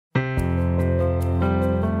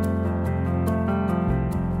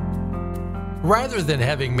Rather than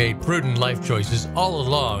having made prudent life choices all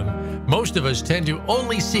along, most of us tend to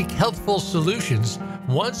only seek healthful solutions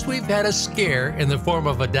once we've had a scare in the form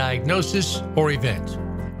of a diagnosis or event.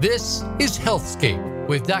 This is Healthscape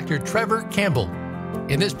with Dr. Trevor Campbell.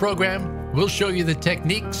 In this program, we'll show you the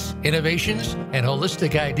techniques, innovations, and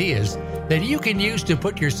holistic ideas that you can use to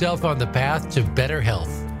put yourself on the path to better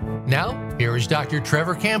health. Now, here is Dr.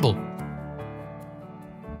 Trevor Campbell.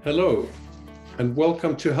 Hello, and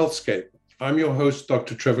welcome to Healthscape. I'm your host,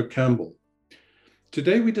 Dr. Trevor Campbell.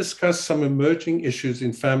 Today, we discuss some emerging issues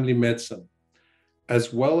in family medicine,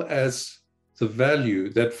 as well as the value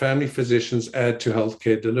that family physicians add to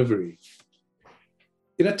healthcare delivery.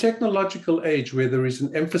 In a technological age where there is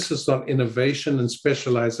an emphasis on innovation and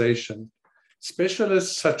specialization,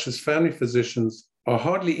 specialists such as family physicians are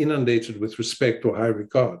hardly inundated with respect or high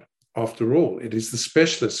regard. After all, it is the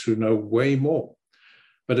specialists who know way more.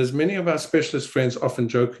 But as many of our specialist friends often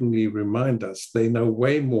jokingly remind us, they know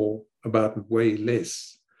way more about way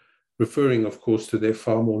less, referring, of course, to their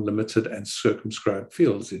far more limited and circumscribed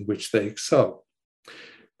fields in which they excel.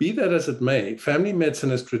 Be that as it may, family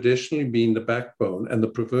medicine has traditionally been the backbone and the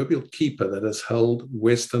proverbial keeper that has held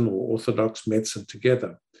Western or Orthodox medicine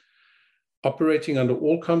together. Operating under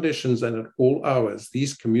all conditions and at all hours,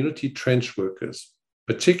 these community trench workers,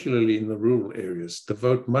 particularly in the rural areas,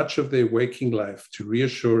 devote much of their waking life to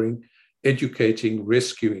reassuring, educating,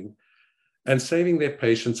 rescuing, and saving their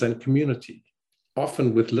patients and community,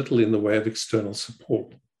 often with little in the way of external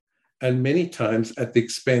support, and many times at the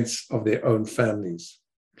expense of their own families.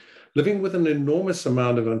 Living with an enormous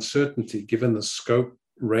amount of uncertainty, given the scope,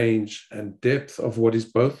 range, and depth of what is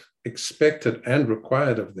both expected and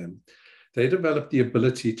required of them, they develop the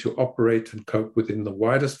ability to operate and cope within the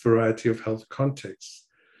widest variety of health contexts,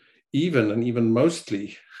 even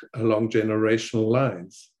mostly along generational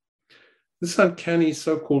lines. This uncanny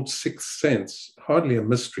so-called sixth sense, hardly a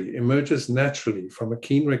mystery, emerges naturally from a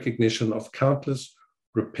keen recognition of countless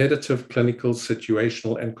repetitive clinical,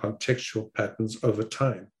 situational, and contextual patterns over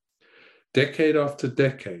time. Decade after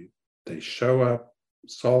decade, they show up,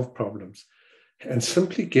 solve problems, and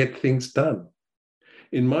simply get things done.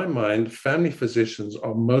 In my mind, family physicians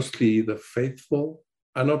are mostly the faithful,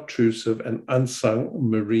 unobtrusive, and unsung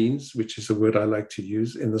Marines, which is a word I like to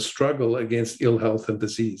use, in the struggle against ill health and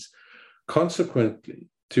disease. Consequently,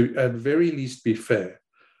 to at very least be fair,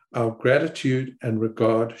 our gratitude and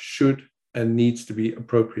regard should and needs to be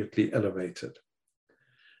appropriately elevated.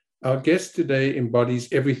 Our guest today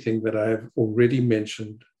embodies everything that I have already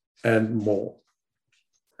mentioned and more.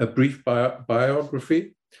 A brief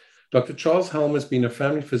biography. Dr. Charles Helm has been a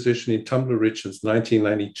family physician in Tumbler Ridge since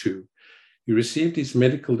 1992. He received his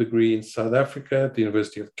medical degree in South Africa at the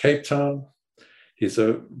University of Cape Town. He's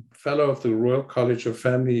a fellow of the Royal College of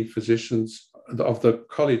Family Physicians, of the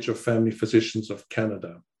College of Family Physicians of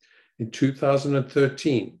Canada. In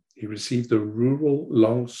 2013, he received the Rural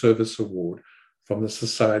Long Service Award from the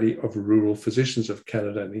Society of Rural Physicians of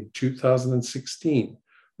Canada, and in 2016,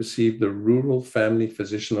 received the Rural Family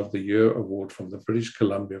Physician of the Year Award from the British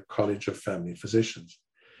Columbia College of Family Physicians.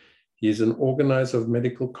 He is an organizer of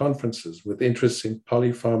medical conferences with interests in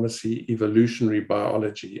polypharmacy, evolutionary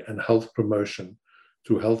biology, and health promotion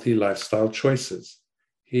through healthy lifestyle choices.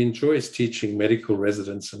 He enjoys teaching medical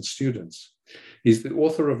residents and students. He's the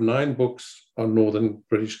author of 9 books on Northern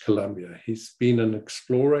British Columbia. He's been an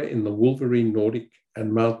explorer in the Wolverine Nordic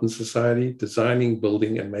and Mountain Society, designing,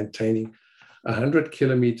 building, and maintaining 100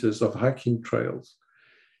 kilometers of hiking trails.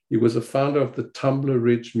 He was a founder of the Tumbler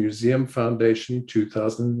Ridge Museum Foundation in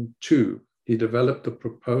 2002. He developed a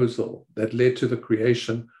proposal that led to the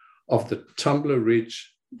creation of the Tumbler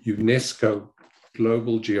Ridge UNESCO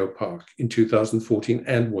Global Geopark in 2014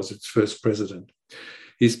 and was its first president.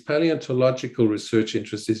 His paleontological research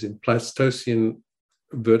interest is in Pleistocene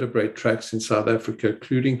vertebrate tracks in South Africa,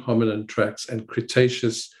 including hominin tracks and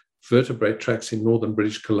Cretaceous vertebrate tracks in northern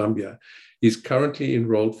British Columbia. He's currently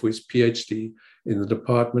enrolled for his PhD in the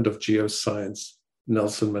Department of Geoscience,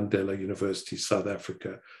 Nelson Mandela University, South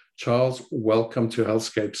Africa. Charles, welcome to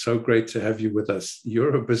Healthscape. So great to have you with us.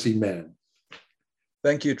 You're a busy man.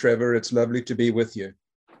 Thank you, Trevor. It's lovely to be with you.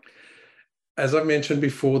 As I mentioned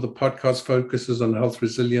before, the podcast focuses on health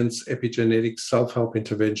resilience, epigenetics, self-help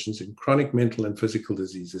interventions in chronic mental and physical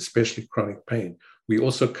disease, especially chronic pain. We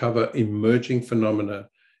also cover emerging phenomena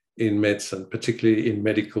in medicine, particularly in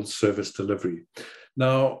medical service delivery.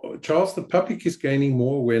 Now, Charles, the public is gaining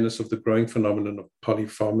more awareness of the growing phenomenon of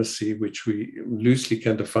polypharmacy, which we loosely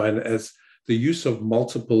can define as the use of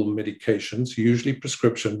multiple medications, usually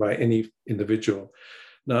prescription by any individual,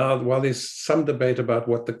 Now, while there's some debate about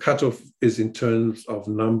what the cutoff is in terms of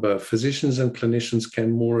number, physicians and clinicians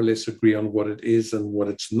can more or less agree on what it is and what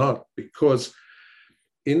it's not, because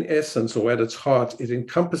in essence, or at its heart, it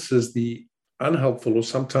encompasses the unhelpful or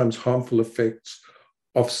sometimes harmful effects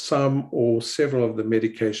of some or several of the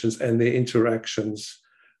medications and their interactions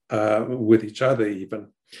with each other even.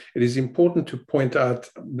 It is important to point out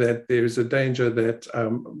that there is a danger that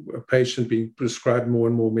a patient being prescribed more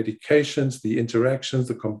and more medications, the interactions,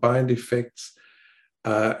 the combined effects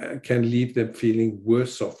can leave them feeling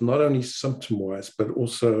worse off, not only symptom-wise, but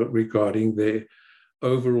also regarding their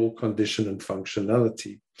overall condition and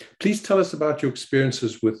functionality. Please tell us about your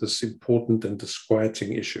experiences with this important and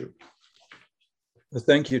disquieting issue. Well,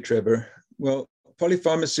 thank you, Trevor. Well,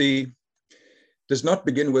 polypharmacy does not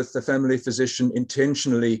begin with the family physician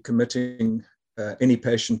intentionally committing any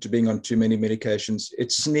patient to being on too many medications.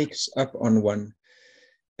 It sneaks up on one,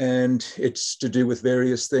 and it's to do with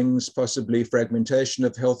various things, possibly fragmentation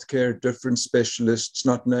of healthcare, different specialists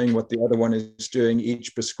not knowing what the other one is doing,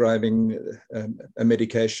 each prescribing a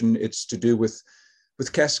medication. It's to do with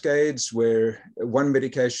cascades where one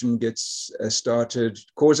medication gets started,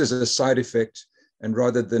 causes a side effect, and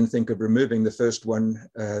rather than think of removing the first one,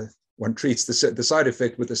 one treats the side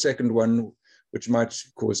effect with the second one, which might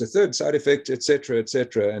cause a third side effect, et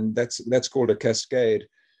cetera, and that's called a cascade.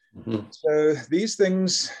 Mm-hmm. So these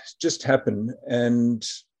things just happen, and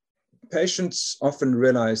patients often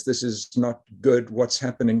realize this is not good, what's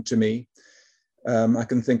happening to me. I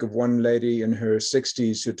can think of one lady in her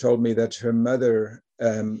 60s who told me that her mother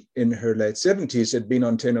in her late 70s had been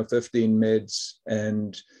on 10 or 15 meds,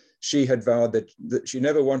 and she had vowed that she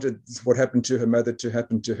never wanted what happened to her mother to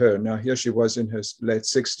happen to her. Now, here she was in her late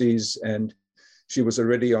 60s, and she was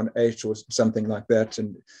already on 8 or something like that.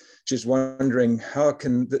 And she's wondering, how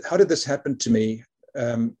did this happen to me?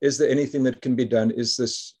 Is there anything that can be done? Is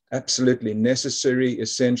this absolutely necessary,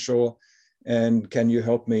 essential? And can you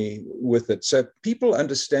help me with it? So people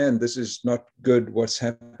understand this is not good, what's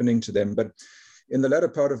happening to them. But in the latter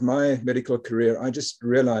part of my medical career, I just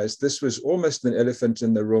realized this was almost an elephant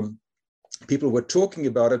in the room. People were talking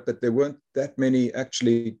about it, but there weren't that many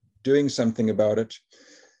actually doing something about it.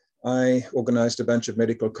 I organized a bunch of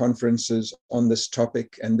medical conferences on this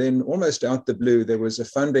topic, and then almost out the blue, there was a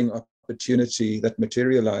funding opportunity that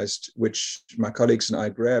materialized, which my colleagues and I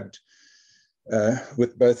grabbed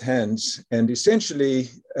with both hands. And essentially,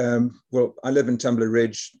 I live in Tumbler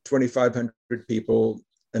Ridge, 2,500 people,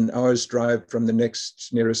 an hour's drive from the next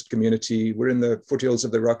nearest community. We're in the foothills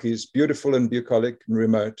of the Rockies, beautiful and bucolic and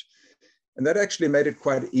remote. And that actually made it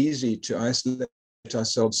quite easy to isolate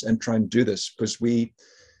ourselves and try and do this, because we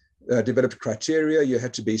developed criteria. You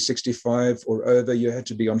had to be 65 or over. You had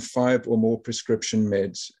to be on 5 or more prescription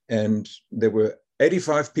meds. And there were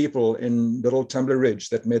 85 people in little Tumbler Ridge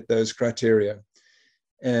that met those criteria.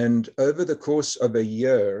 And over the course of a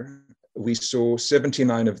year, we saw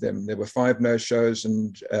 79 of them. There were 5 no-shows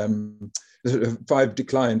and 5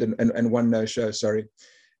 declined and 1 no-show, sorry.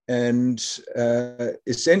 And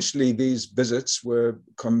essentially these visits were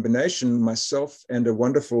a combination, myself and a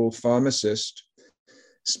wonderful pharmacist,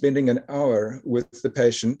 spending an hour with the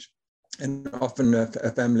patient, and often a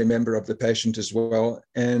family member of the patient as well.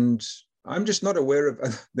 And I'm just not aware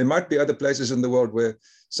of, there might be other places in the world where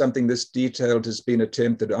something this detailed has been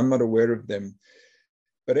attempted. I'm not aware of them.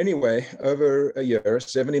 But anyway, over a year,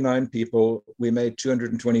 79 people, we made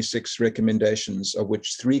 226 recommendations, of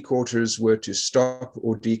which 3/4 were to stop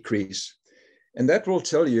or decrease. And that will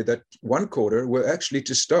tell you that 1/4 were actually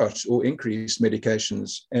to start or increase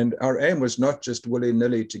medications. And our aim was not just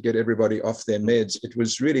willy-nilly to get everybody off their meds. It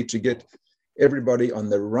was really to get everybody on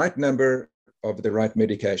the right number of the right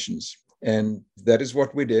medications. And that is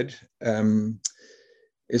what we did.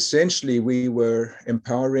 Essentially, we were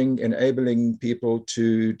empowering, enabling people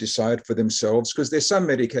to decide for themselves, because there's some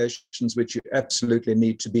medications which you absolutely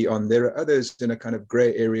need to be on. There are others in a kind of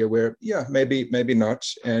gray area where, yeah, maybe not.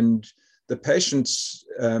 And the patient's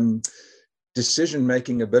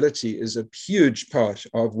decision-making ability is a huge part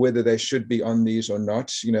of whether they should be on these or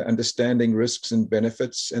not, understanding risks and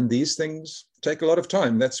benefits. And these things take a lot of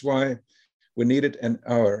time. That's why we needed an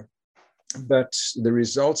hour. But the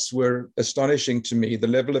results were astonishing to me. The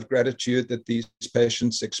level of gratitude that these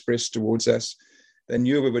patients expressed towards us, they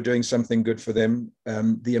knew we were doing something good for them.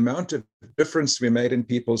 The amount of difference we made in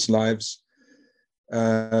people's lives,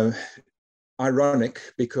 ironic,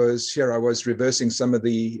 because here I was reversing some of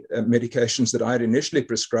the medications that I had initially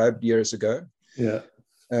prescribed years ago. Yeah.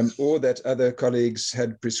 or that other colleagues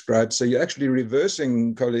had prescribed. So you're actually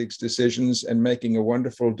reversing colleagues' decisions and making a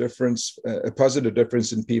wonderful difference, a positive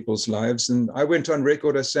difference in people's lives. And I went on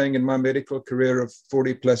record as saying in my medical career of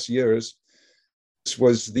 40 plus years, this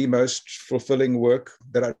was the most fulfilling work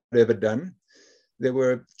that I'd ever done. There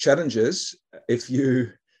were challenges. If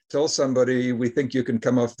you tell somebody, we think you can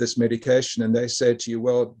come off this medication, and they say to you,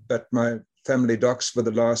 well, but my family docs for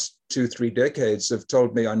the last 2-3 decades have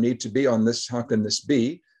told me I need to be on this. How can this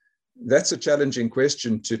be? That's a challenging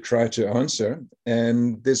question to try to answer.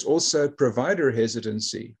 And there's also provider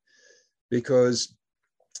hesitancy, because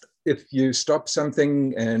if you stop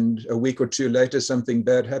something and a week or two later something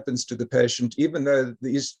bad happens to the patient, even though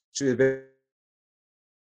these two events,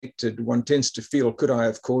 one tends to feel, could I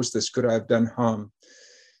have caused this? Could I have done harm?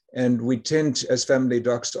 And we tend, as family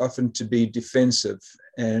docs, often to be defensive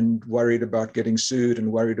and worried about getting sued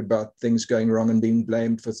and worried about things going wrong and being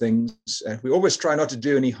blamed for things. And we always try not to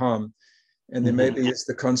do any harm. And then maybe it's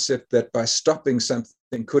the concept that by stopping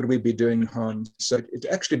something, could we be doing harm? So it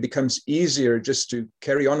actually becomes easier just to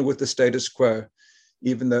carry on with the status quo,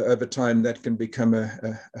 even though over time that can become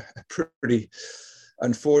a pretty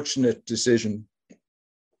unfortunate decision.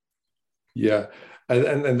 Yeah.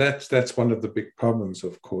 And that's one of the big problems,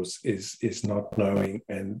 of course, is not knowing.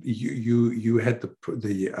 And you had the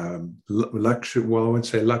luxury, well, I won't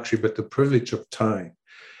say luxury, but the privilege of time.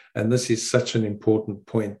 And this is such an important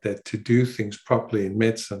point, that to do things properly in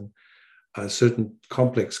medicine, certain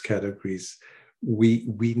complex categories,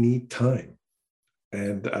 we need time.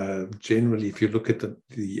 And generally, if you look at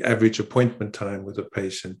the average appointment time with a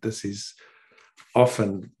patient, this is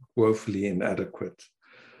often woefully inadequate.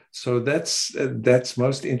 So that's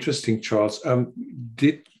most interesting, Charles.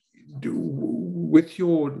 With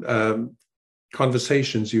your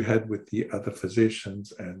conversations you had with the other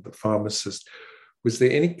physicians and the pharmacists, was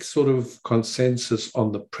there any sort of consensus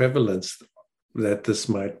on the prevalence that this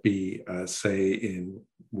might be, say, in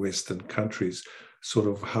Western countries? Sort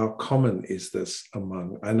of how common is this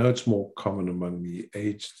among, I know it's more common among the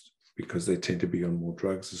aged because they tend to be on more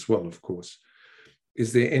drugs as well, of course.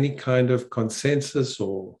 Is there any kind of consensus,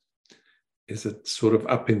 or is it sort of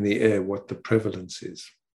up in the air what the prevalence is?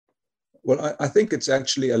 Well, I think it's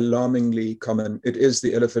actually alarmingly common. It is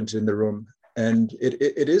the elephant in the room. And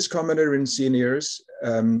it is commoner in seniors.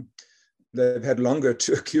 They've had longer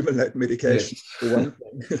to accumulate medication, yes, for one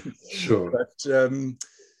thing. Sure. But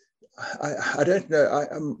I don't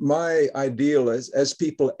know. My ideal is, as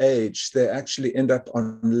people age, they actually end up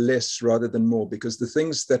on less rather than more, because the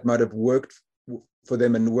things that might have worked for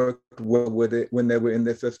them and worked well with it when they were in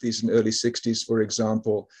their 50s and early 60s, for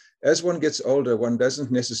example, as one gets older, one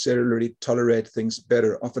doesn't necessarily tolerate things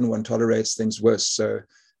better. Often one tolerates things worse. So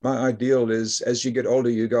my ideal is, as you get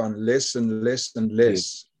older, you go on less and less and less.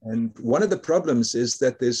 Yes. And one of the problems is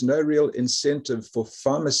that there's no real incentive for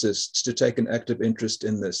pharmacists to take an active interest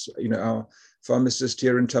in this. You know, our pharmacist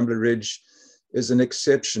here in Tumbler Ridge is an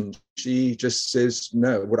exception. She just says,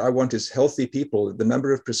 no, what I want is healthy people. The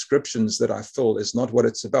number of prescriptions that I fill is not what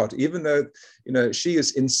it's about, even though, you know, she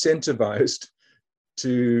is incentivized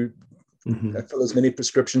to fill as many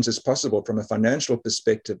prescriptions as possible from a financial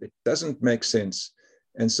perspective. It doesn't make sense.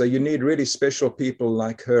 And so you need really special people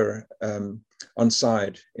like her on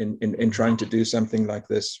side in trying to do something like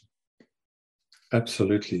this.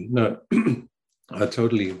 Absolutely. No, I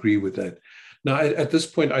totally agree with that. Now, at this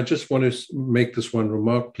point, I just want to make this one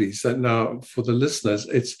remark, please. That now, for the listeners,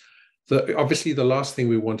 it's obviously the last thing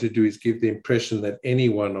we want to do is give the impression that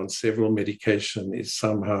anyone on several medication is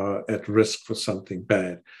somehow at risk for something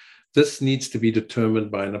bad. This needs to be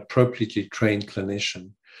determined by an appropriately trained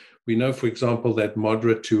clinician. We know, for example, that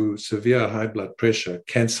moderate to severe high blood pressure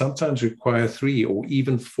can sometimes require 3 or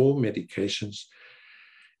even 4 medications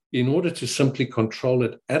in order to simply control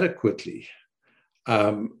it adequately.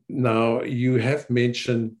 Now, you have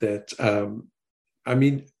mentioned that,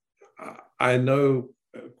 I know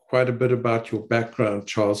quite a bit about your background,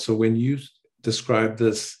 Charles. So when you describe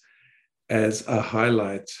this as a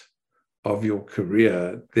highlight of your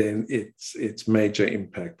career, then it's major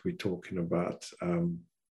impact we're talking about.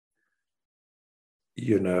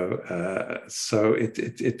 So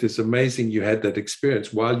it is amazing you had that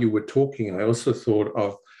experience. While you were talking, I also thought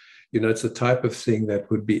of, it's the type of thing that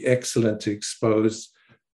would be excellent to expose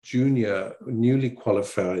junior, newly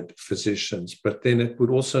qualified physicians, but then it would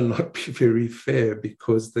also not be very fair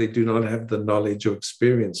because they do not have the knowledge or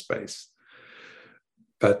experience base.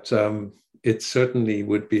 But it certainly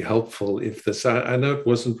would be helpful if this, I know it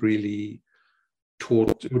wasn't really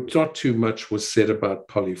taught, not too much was said about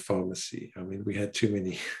polypharmacy. I mean, we had too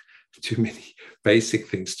many basic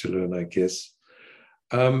things to learn, I guess.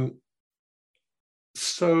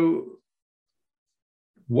 So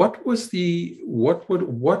what were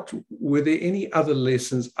there any other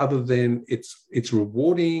lessons other than it's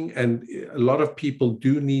rewarding and a lot of people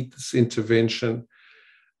do need this intervention?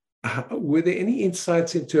 Were there any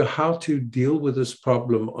insights into how to deal with this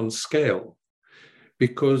problem on scale?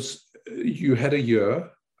 Because you had a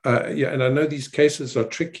year, and I know these cases are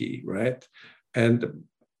tricky, right? And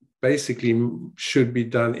basically should be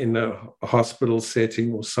done in a hospital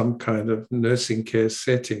setting or some kind of nursing care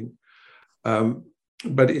setting.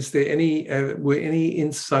 But is there were any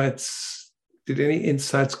insights? Did any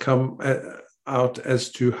insights come out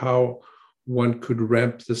as to how one could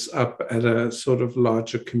ramp this up at a sort of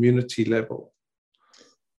larger community level?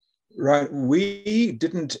 Right. We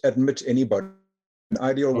didn't admit anybody. In an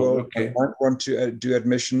ideal world, okay. I don't want to do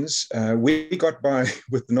admissions. We got by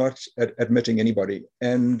with not admitting anybody.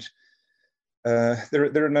 And there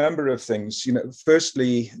are a number of things.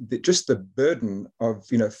 Firstly, just the burden of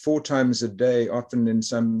 4 times a day, often in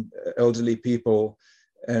some elderly people,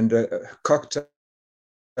 and cocktails,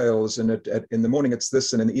 and in the morning it's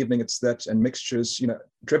this, and in the evening it's that, and mixtures.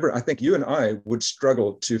 Trevor, I think you and I would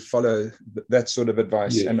struggle to follow that sort of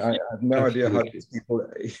advice, yes, and I have no idea how these people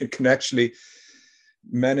can actually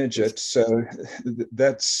manage it. So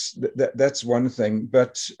that's one thing.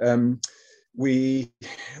 But we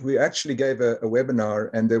actually gave a webinar,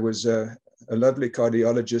 and there was a lovely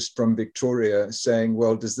cardiologist from Victoria saying,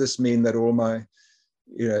 well, does this mean that all my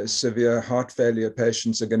severe heart failure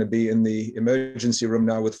patients are going to be in the emergency room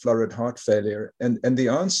now with florid heart failure? And the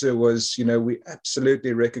answer was, we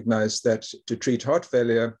absolutely recognize that to treat heart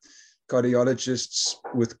failure, cardiologists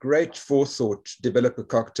with great forethought develop a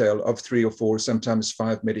cocktail of 3 or 4, sometimes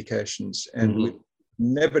 5 medications. And we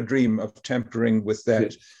never dream of tampering with that.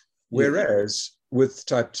 Yes. Whereas with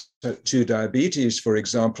type 2 diabetes, for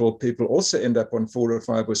example, people also end up on 4 or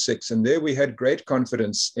 5 or 6. And there we had great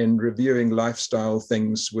confidence in reviewing lifestyle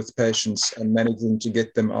things with patients and managing to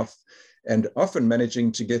get them off, and often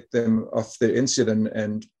managing to get them off their insulin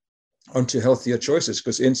and onto healthier choices,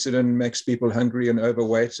 because insulin makes people hungry and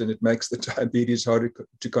overweight, and it makes the diabetes harder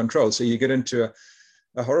to control. So you get into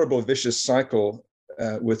a horrible vicious cycle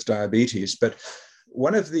with diabetes. But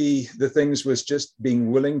one of the things was just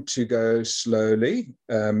being willing to go slowly.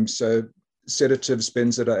 So sedatives,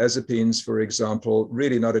 benzodiazepines, for example,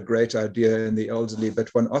 really not a great idea in the elderly, but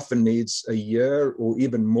one often needs a year or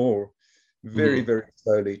even more, very, very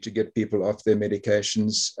slowly, to get people off their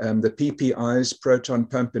medications. The PPIs, proton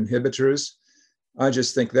pump inhibitors, I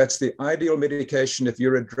just think that's the ideal medication. If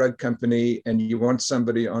you're a drug company and you want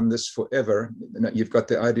somebody on this forever, you've got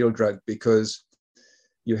the ideal drug, because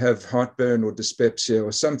you have heartburn or dyspepsia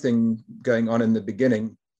or something going on in the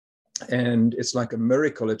beginning, and it's like a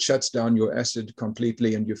miracle. It shuts down your acid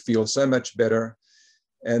completely and you feel so much better.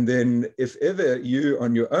 And then if ever you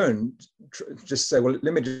on your own just say, well,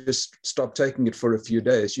 let me just stop taking it for a few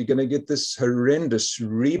days, you're going to get this horrendous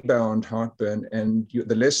rebound heartburn. And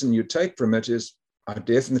the lesson you take from it is, I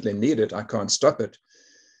definitely need it. I can't stop it.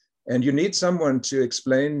 And you need someone to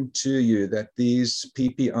explain to you that these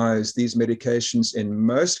PPIs, these medications, in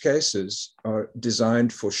most cases are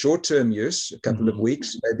designed for short-term use, a couple of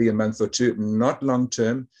weeks, maybe a month or 2, not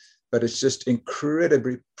long-term. But it's just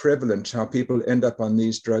incredibly prevalent how people end up on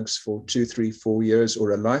these drugs for 2, 3, 4 years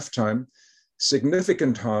or a lifetime.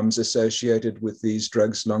 Significant harms associated with these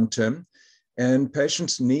drugs long-term. And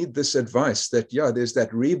patients need this advice that, yeah, there's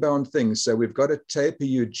that rebound thing. So we've got to taper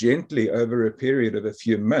you gently over a period of a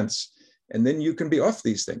few months, and then you can be off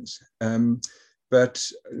these things. But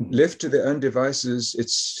left to their own devices,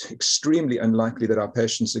 it's extremely unlikely that our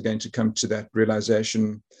patients are going to come to that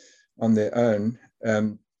realization on their own.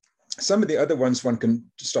 Some of the other ones one can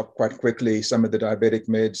stop quite quickly. Some of the diabetic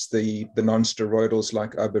meds, the non-steroidals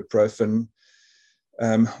like ibuprofen.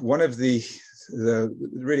 One of the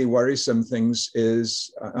really worrisome things is,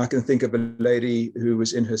 I can think of a lady who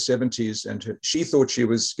was in her 70s, and she thought she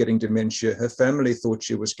was getting dementia. Her family thought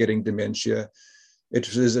she was getting dementia.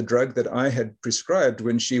 It was a drug that I had prescribed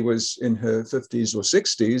when she was in her 50s or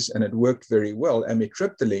 60s, and it worked very well,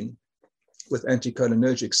 amitriptyline, with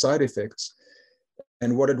anticholinergic side effects.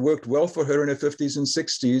 And what had worked well for her in her 50s and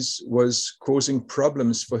 60s was causing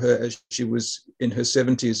problems for her as she was in her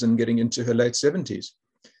 70s and getting into her late 70s.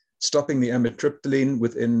 Stopping the amitriptyline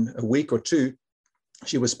within a week or 2,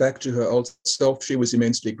 she was back to her old self. She was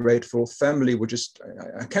immensely grateful. Family were just,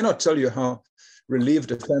 I cannot tell you how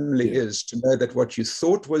relieved a family is to know that what you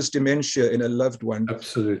thought was dementia in a loved one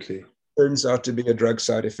absolutely turns out to be a drug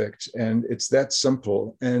side effect. And it's that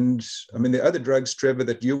simple. And I mean, the other drugs, Trevor,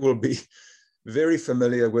 that you will be very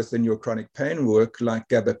familiar with in your chronic pain work, like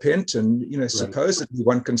gabapentin, supposedly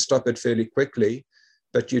one can stop it fairly quickly.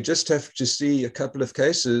 But you just have to see a couple of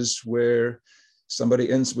cases where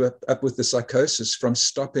somebody ends up with the psychosis from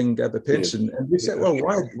stopping gabapentin. Yes. And you say, well,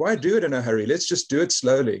 why do it in a hurry? Let's just do it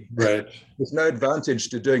slowly. Right. There's no advantage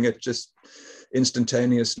to doing it just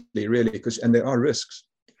instantaneously, really, and there are risks.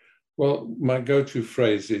 Well, my go-to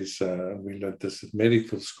phrase is, we learned this at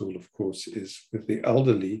medical school, of course, is with the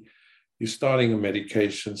elderly, you're starting a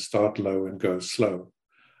medication, start low and go slow.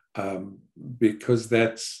 Because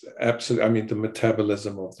that's absolutely, I mean, the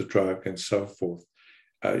metabolism of the drug and so forth,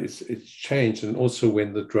 it's changed. And also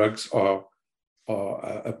when the drugs are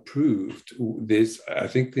approved, I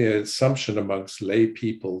think the assumption amongst lay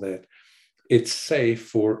people that it's safe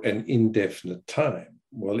for an indefinite time.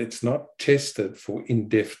 Well, it's not tested for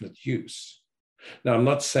indefinite use. Now, I'm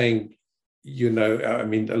not saying, I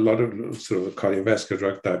mean, a lot of sort of cardiovascular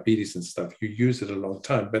drug, diabetes and stuff, you use it a long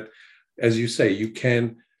time. But as you say, you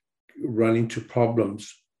can run into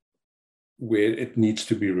problems where it needs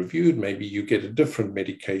to be reviewed. Maybe you get a different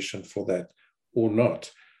medication for that or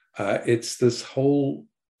not. It's this whole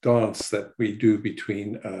dance that we do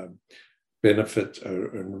between benefit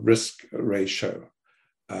and risk ratio.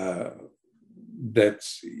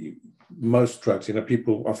 That's most drugs,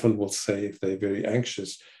 people often will say if they're very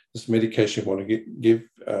anxious, this medication you want to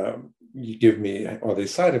you give me, are there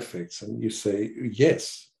side effects? And you say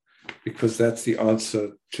yes, because that's the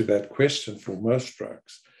answer to that question for most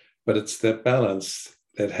drugs. But it's that balance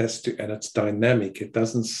that has to, and it's dynamic. It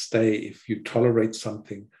doesn't stay. If you tolerate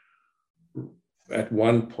something at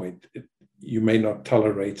one point, you may not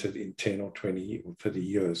tolerate it in 10 or 20 or 30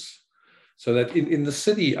 years. So that in the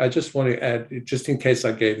city, I just want to add, just in case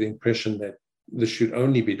I gave the impression that this should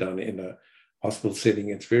only be done in a hospital setting,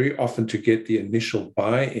 it's very often to get the initial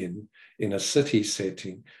buy-in in a city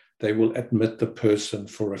setting, they will admit the person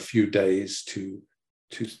for a few days to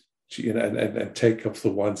and take off the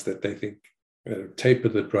ones that they think taper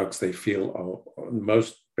the drugs they feel are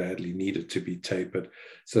most badly needed to be tapered,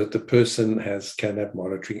 so that the person can have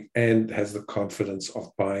monitoring and has the confidence of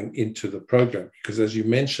buying into the program. Because as you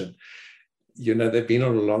mentioned, they've been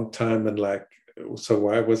on a long time, and so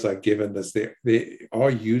why was I given this? There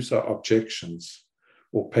are user objections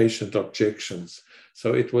or patient objections.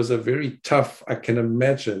 So it was a very tough, I can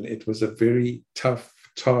imagine it was a very tough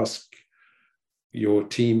task your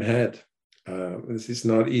team had. This is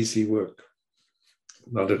not easy work,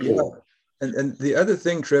 not at all. And the other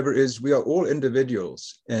thing, Trevor, is we are all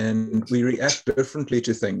individuals and we react differently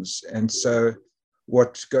to things. And so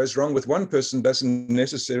what goes wrong with one person doesn't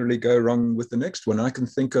necessarily go wrong with the next one. I can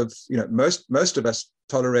think of, most of us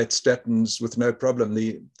tolerate statins with no problem,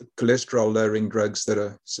 the cholesterol lowering drugs that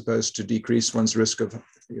are supposed to decrease one's risk of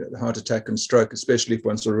heart attack and stroke, especially if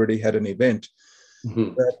one's already had an event.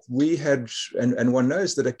 Mm-hmm. But we had, and one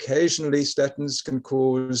knows that occasionally statins can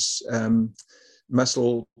cause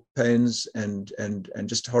muscle pains and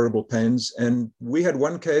just horrible pains. And we had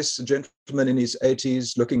one case, a gentleman in his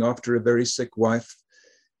 80s looking after a very sick wife,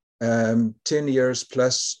 10 years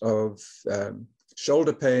plus of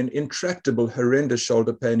shoulder pain, intractable, horrendous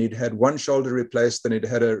shoulder pain. He'd had one shoulder replaced, then he'd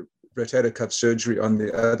had a rotator cuff surgery on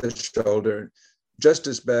the other shoulder, just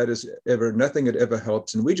as bad as ever. Nothing had ever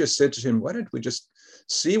helped. And we just said to him, why don't we just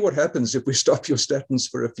see what happens if we stop your statins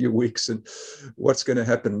for a few weeks and what's going to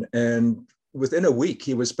happen? And within a week,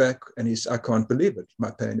 he was back and I can't believe it,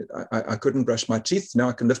 my pain. I couldn't brush my teeth. Now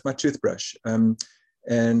I can lift my toothbrush.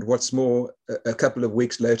 And what's more, a couple of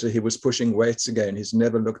weeks later, he was pushing weights again. He's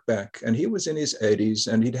never looked back. And he was in his 80s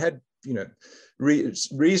and he'd had,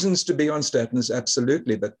 reasons to be on statins,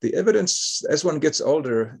 absolutely. But the evidence as one gets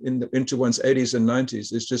older into one's 80s and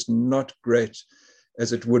 90s is just not great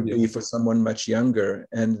as it would be for someone much younger.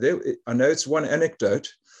 And I know it's one anecdote,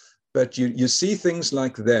 but you see things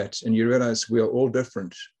like that and you realize we are all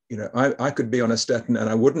different. I could be on a statin and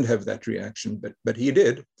I wouldn't have that reaction, but he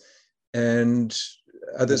did. And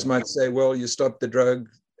others might say, well, you stopped the drug,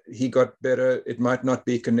 he got better, it might not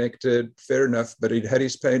be connected, fair enough, but he'd had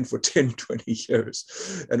his pain for 10, 20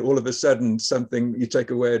 years. And all of a sudden, you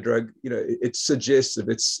take away a drug, it's suggestive,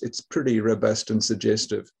 it's pretty robust and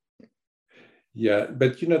suggestive. Yeah,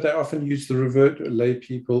 but they often use the revert. Lay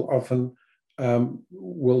people often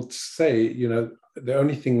will say, the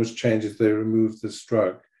only thing was changed is they removed this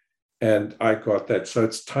drug and I got that. So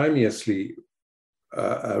it's timeously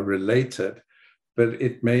related, but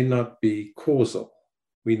it may not be causal.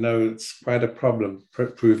 We know it's quite a problem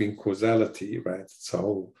proving causality, right? It's a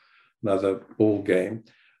whole another ball game.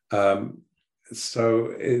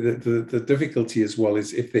 So the difficulty as well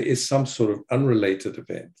is if there is some sort of unrelated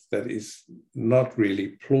event that is not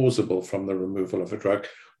really plausible from the removal of a drug,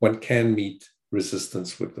 one can meet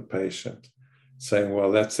resistance with the patient. saying,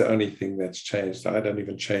 well, that's the only thing that's changed. I don't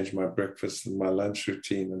even change my breakfast and my lunch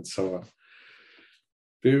routine and so on.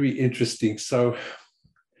 Very interesting. So,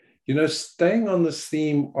 staying on this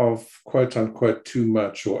theme of quote unquote too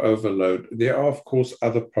much or overload, there are, of course,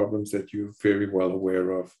 other problems that you're very well aware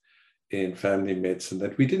of in family medicine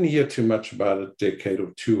that we didn't hear too much about a decade or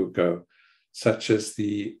two ago, such as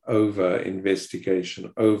the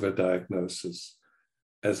over-investigation, over-diagnosis,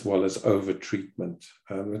 as well as over-treatment.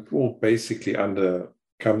 It all basically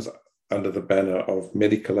comes under the banner of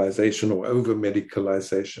medicalization or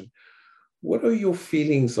over-medicalization. What are your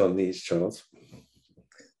feelings on these, Charles?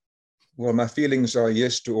 Well, my feelings are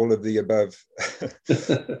yes to all of the above.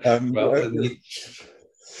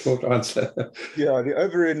 Short answer. Yeah, the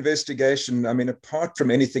over-investigation, I mean, apart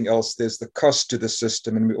from anything else, there's the cost to the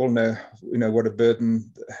system. And we all know, what a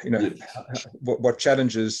burden, yes. what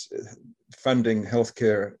challenges funding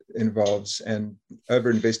healthcare involves. And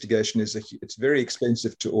over-investigation it's very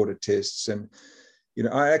expensive to order tests. And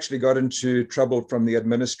I actually got into trouble from the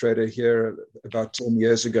administrator here about 10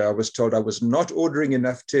 years ago. I was told I was not ordering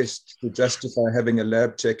enough tests to justify having a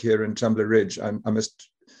lab tech here in Tumbler Ridge. I must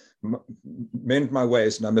mend my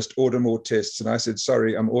ways and I must order more tests. And I said,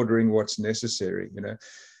 sorry, I'm ordering what's necessary,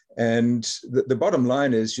 And the bottom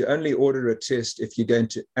line is you only order a test if you're going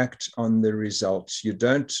to act on the results. You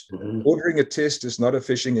don't, ordering a test is not a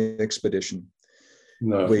fishing expedition.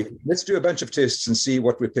 No. Let's do a bunch of tests and see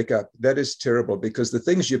what we pick up. That is terrible because the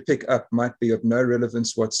things you pick up might be of no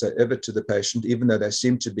relevance whatsoever to the patient, even though they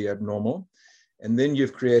seem to be abnormal. And then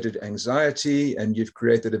you've created anxiety and you've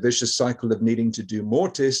created a vicious cycle of needing to do more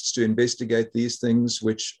tests to investigate these things,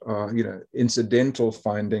 which are, incidental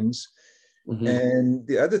findings. Mm-hmm. And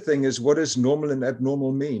the other thing is, what does normal and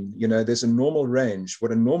abnormal mean? There's a normal range.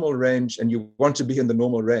 What a normal range, and you want to be in the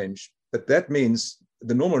normal range, but that means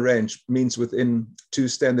the normal range means within 2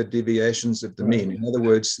 standard deviations of the mean. In other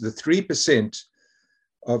words, the 3%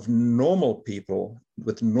 of normal people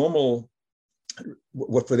with normal,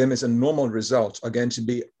 what for them is a normal result, are going to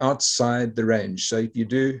be outside the range. So if you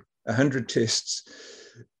do 100 tests,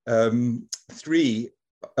 3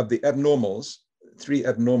 abnormals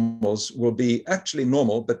will be actually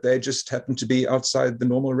normal, but they just happen to be outside the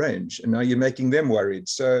normal range. And now you're making them worried.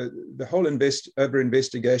 So the whole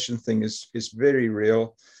over-investigation thing is very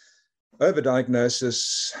real.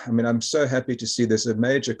 Overdiagnosis, I mean, I'm so happy to see there's a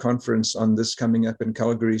major conference on this coming up in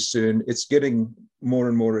Calgary soon. It's getting more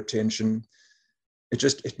and more attention.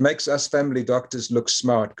 It makes us family doctors look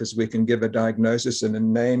smart because we can give a diagnosis and a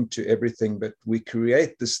name to everything, but we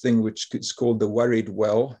create this thing which is called the worried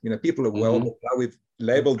well. People are well, but now we've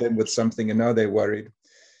labeled them with something and now they're worried.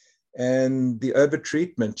 And the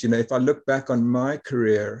overtreatment, if I look back on my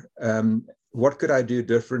career, what could I do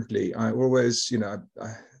differently? I always,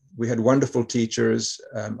 we had wonderful teachers.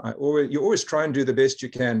 You always try and do the best you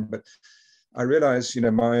can, but I realized,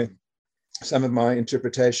 some of my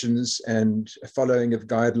interpretations and following of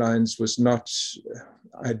guidelines was not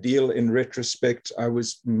ideal in retrospect. I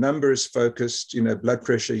was numbers focused, blood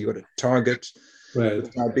pressure, you got a target. Right.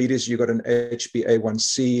 With diabetes, you got an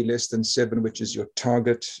HbA1c less than 7, which is your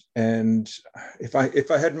target. And if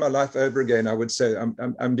I had my life over again, I would say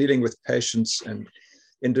I'm dealing with patients and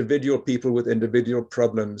individual people with individual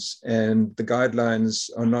problems, and the guidelines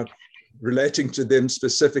are not relating to them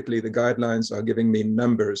specifically. The guidelines are giving me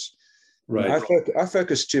numbers. Right. I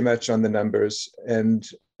focus too much on the numbers. And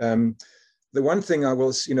the one thing I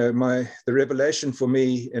will, the revelation for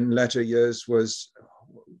me in latter years was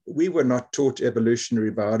we were not taught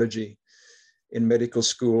evolutionary biology in medical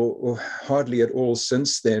school, or hardly at all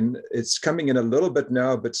since then. It's coming in a little bit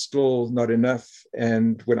now, but still not enough.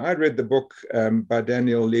 And when I read the book by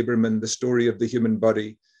Daniel Lieberman, The Story of the Human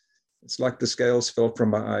Body, it's like the scales fell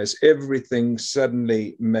from my eyes. Everything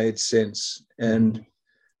suddenly made sense. And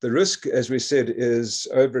the risk, as we said, is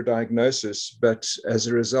overdiagnosis, but as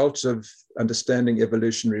a result of understanding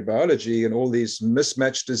evolutionary biology and all these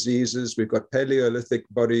mismatched diseases, we've got Paleolithic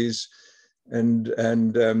bodies,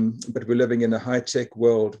 but we're living in a high-tech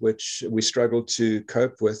world, which we struggle to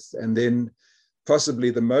cope with. And then possibly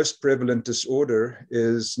the most prevalent disorder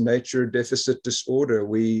is nature deficit disorder.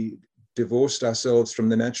 We divorced ourselves from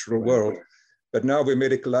the natural world, but now we're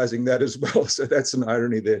medicalizing that as well. So that's an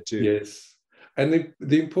irony there too. Yes. And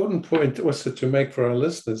the important point also to make for our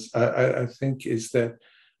listeners, I think, is that,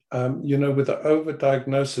 with the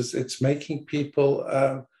overdiagnosis, it's making people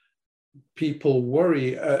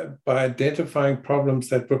worry by identifying problems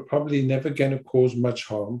that were probably never going to cause much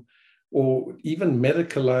harm, or even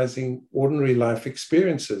medicalizing ordinary life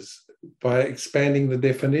experiences by expanding the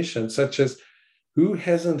definition, such as who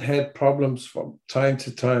hasn't had problems from time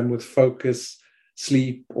to time with focus,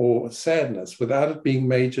 sleep, or sadness without it being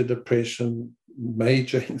major depression,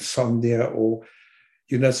 major insomnia, or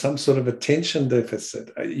some sort of attention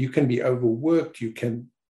deficit. You can be overworked. You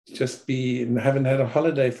can just be and haven't had a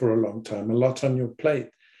holiday for a long time, a lot on your plate.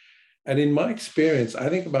 And in my experience, I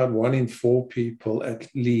think about 1 in 4 people at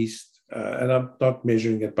least, and I'm not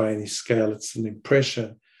measuring it by any scale, it's an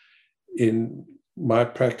impression in my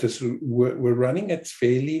practice, we're running at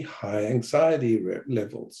fairly high anxiety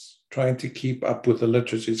levels, trying to keep up with the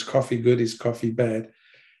literature. Is coffee good? Is coffee bad?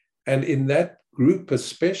 And in that group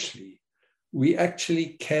especially, we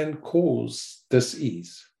actually can cause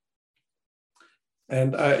dis-ease.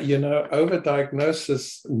 And,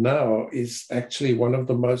 overdiagnosis now is actually one of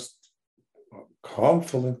the most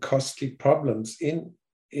harmful and costly problems in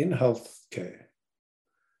healthcare.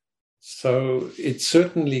 So it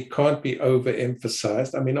certainly can't be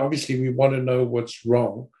overemphasized. I mean, obviously, we want to know what's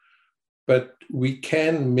wrong, but we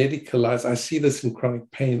can medicalize. I see this in chronic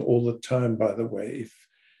pain all the time, by the way. If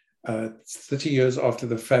 30 years after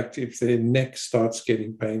the fact, if their neck starts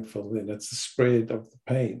getting painful, then it's the spread of the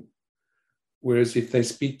pain. Whereas if they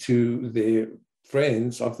speak to their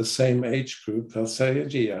friends of the same age group, they'll say,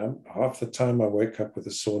 gee, half the time I wake up with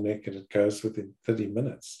a sore neck and it goes within 30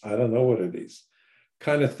 minutes. I don't know what it is.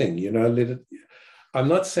 Kind of thing, I'm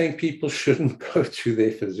not saying people shouldn't go to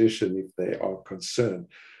their physician if they are concerned,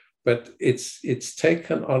 but it's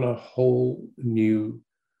taken on a whole new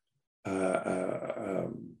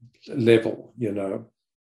level,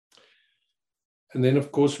 And then,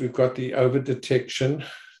 of course, we've got the over-detection,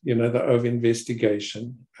 the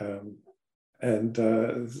over-investigation, and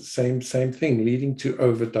same thing, leading to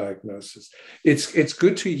over-diagnosis. It's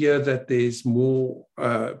good to hear that there's more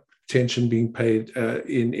attention being paid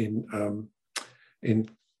in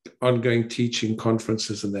ongoing teaching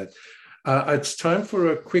conferences and that. It's time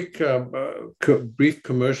for a quick, brief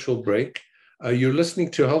commercial break. You're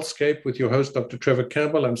listening to Healthscape with your host, Dr. Trevor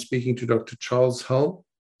Campbell. I'm speaking to Dr. Charles Helm.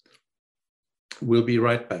 We'll be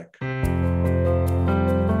right back.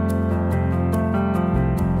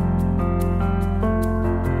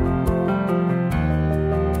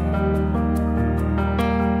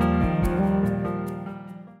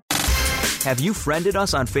 Have you friended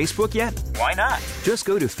us on Facebook yet? Why not? Just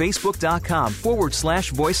go to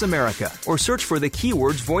facebook.com/Voice America or search for the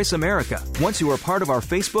keywords Voice America. Once you are part of our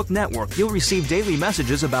Facebook network, you'll receive daily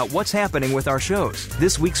messages about what's happening with our shows,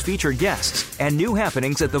 this week's featured guests, and new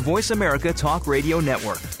happenings at the Voice America Talk Radio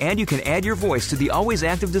Network. And you can add your voice to the always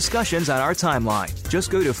active discussions on our timeline.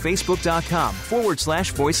 Just go to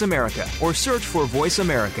facebook.com/Voice America or search for Voice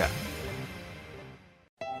America.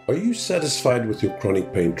 Are you satisfied with your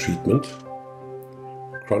chronic pain treatment?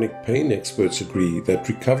 Chronic pain experts agree that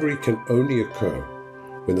recovery can only occur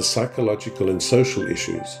when the psychological and social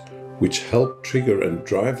issues, which help trigger and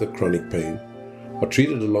drive the chronic pain, are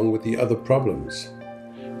treated along with the other problems.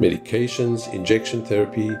 Medications, injection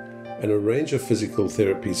therapy, and a range of physical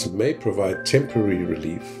therapies may provide temporary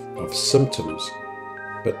relief of symptoms,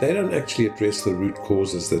 but they don't actually address the root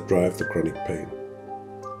causes that drive the chronic pain.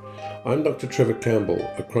 I'm Dr. Trevor Campbell,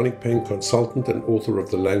 a chronic pain consultant and author of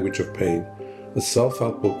The Language of Pain, a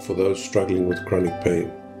self-help book for those struggling with chronic pain.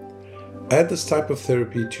 Add this type of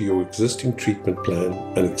therapy to your existing treatment plan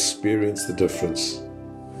and experience the difference.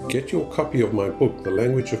 Get your copy of my book, The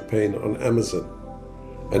Language of Pain, on Amazon.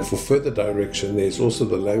 And for further direction, there's also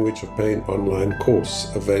the Language of Pain online course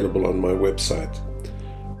available on my website,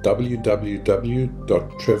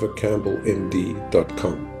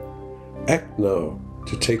 www.trevorcampbellmd.com. Act now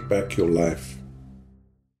to take back your life.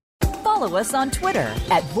 Follow us on Twitter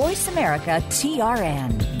at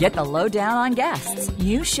VoiceAmericaTRN. Get the lowdown on guests,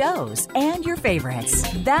 new shows, and your favorites.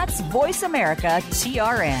 That's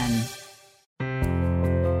VoiceAmericaTRN.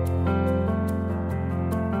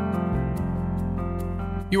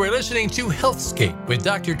 You are listening to Healthscape with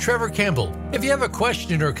Dr. Trevor Campbell. If you have a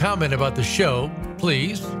question or comment about the show,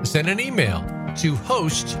 please send an email to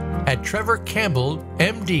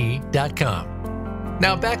host@trevorcampbellmd.com.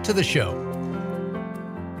 Now back to the show.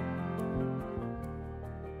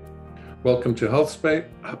 Welcome to Healthscape.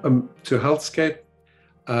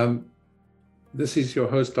 This is your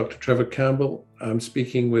host, Dr. Trevor Campbell. I'm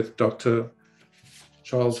speaking with Dr.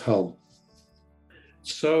 Charles Helm.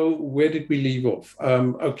 So where did we leave off?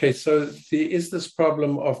 So there is this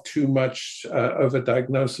problem of too much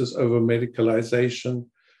over-diagnosis, over-medicalization,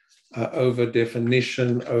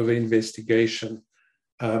 over-definition, over-investigation.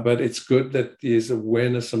 But it's good that there's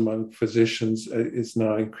awareness among physicians is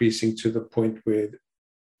now increasing to the point where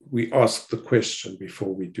we ask the question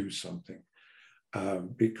before we do something.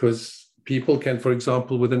 Because people can, for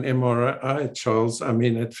example, with an MRI, Charles,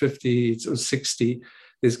 at 50 or 60,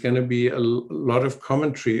 there's going to be a lot of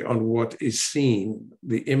commentary on what is seen,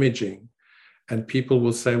 the imaging. And people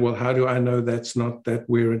will say, well, how do I know that's not, that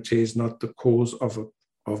wear and tear is not the cause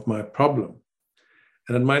of my problem?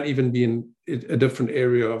 And it might even be in a different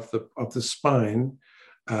area of the spine,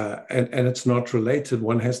 and it's not related.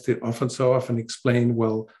 One has to so often explain,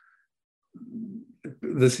 well,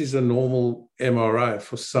 this is a normal MRI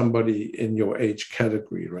for somebody in your age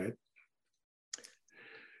category, right?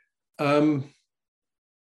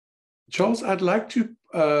 Charles, I'd like to,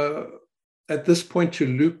 at this point, to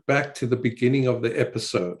loop back to the beginning of the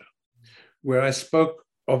episode, where I spoke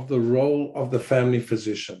of the role of the family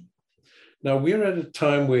physician. Now, we're at a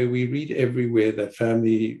time where we read everywhere that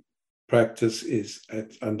family practice is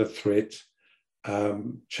under threat.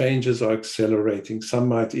 Changes are accelerating. Some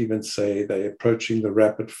might even say they're approaching the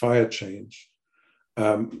rapid fire change.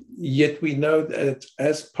 Yet we know that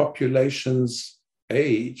as populations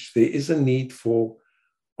age, there is a need for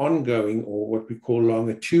ongoing, or what we call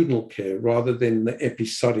longitudinal care, rather than the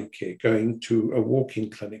episodic care, going to a walk-in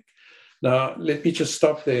clinic. Now, let me just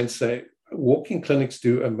stop there and say, walk-in clinics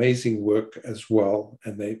do amazing work as well,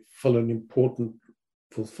 and they fulfill an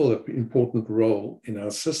important role in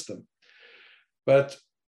our system. But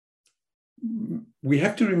we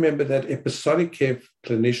have to remember that episodic care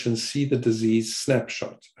clinicians see the disease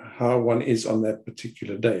snapshot, how one is on that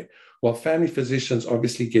particular day, while family physicians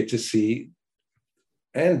obviously get to see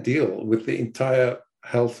and deal with the entire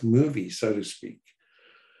health movie, so to speak.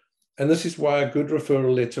 And this is why a good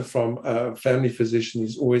referral letter from a family physician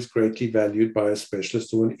is always greatly valued by a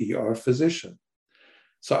specialist or an ER physician.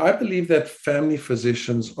 So I believe that family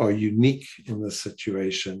physicians are unique in this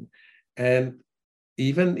situation. And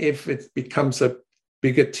even if it becomes a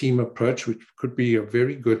bigger team approach, which could be a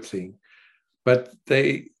very good thing, but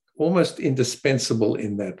they almost indispensable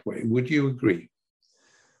in that way. Would you agree?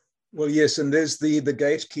 Well, yes, and there's the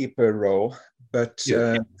gatekeeper role, but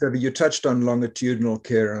Yeah. Trevor, you touched on longitudinal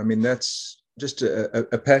care. I mean, that's just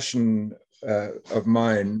a passion of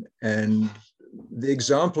mine. And the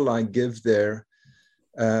example I give there,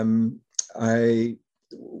 I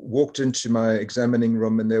walked into my examining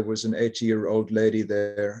room and there was an 80-year-old lady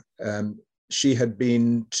there. She had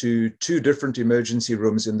been to 2 different emergency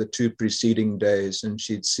rooms in the 2 preceding days, and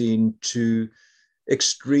she'd seen 2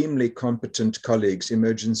 extremely competent colleagues,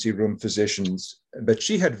 emergency room physicians, but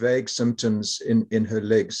she had vague symptoms in her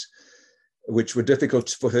legs, which were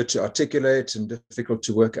difficult for her to articulate and difficult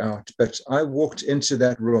to work out. But I walked into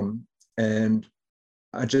that room and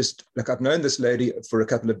I've known this lady for a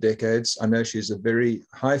couple of decades. I know she's a very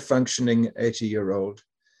high-functioning 80-year-old.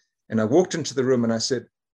 And I walked into the room and I said,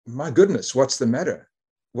 my goodness, what's the matter?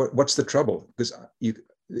 What's the trouble? Because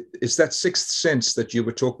it's that sixth sense that you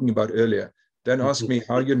were talking about earlier. Don't ask me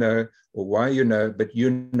how you know or why you know, but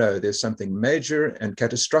you know there's something major and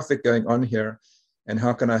catastrophic going on here. And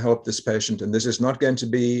how can I help this patient? And this is not going to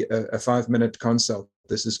be a 5-minute consult.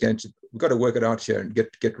 This is we've got to work it out here and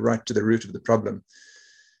get right to the root of the problem.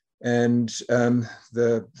 And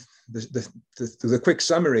the quick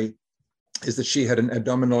summary is that she had an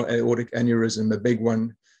abdominal aortic aneurysm, a big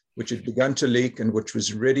one, which had begun to leak and which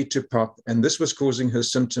was ready to pop. And this was causing her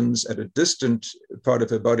symptoms at a distant part of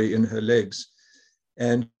her body in her legs.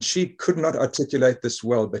 And she could not articulate this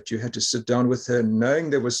well, but you had to sit down with her knowing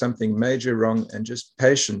there was something major wrong, and just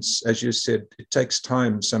patience. As you said, it takes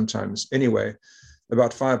time sometimes. Anyway,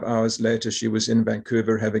 about 5 hours later, she was in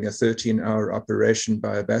Vancouver having a 13-hour operation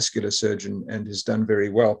by a vascular surgeon and has done very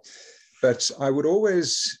well. But I would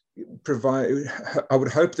always I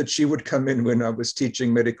would hope that she would come in when I was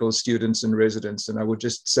teaching medical students and residents, and I would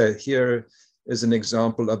just say, here is an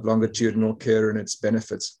example of longitudinal care and its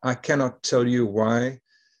benefits. I cannot tell you why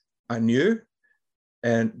I knew,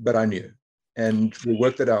 but I knew, and we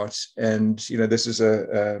worked it out. And this is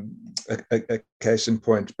a case in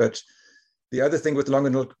point. But the other thing with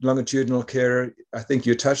longitudinal care, I think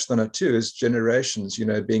you touched on it too, is generations,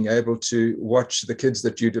 being able to watch the kids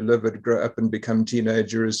that you delivered grow up and become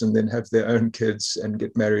teenagers and then have their own kids and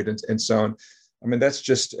get married and so on. I mean, that's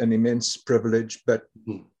just an immense privilege. But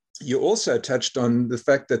you also touched on the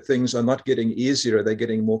fact that things are not getting easier, they're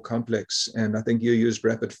getting more complex. And I think you used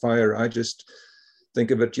rapid fire. I just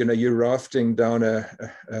think of it, you're rafting down a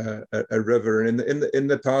river, and in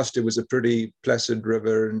the past it was a pretty placid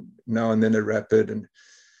river, and now and then a rapid, and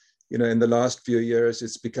in the last few years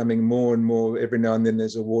it's becoming more and more. Every now and then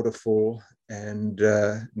there's a waterfall, and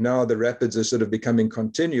now the rapids are sort of becoming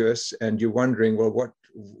continuous, and you're wondering, well,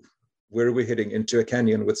 where are we heading? Into a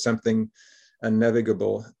canyon with something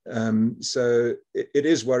unnavigable. So it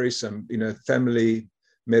is worrisome. Family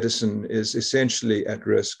medicine is essentially at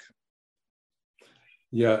risk.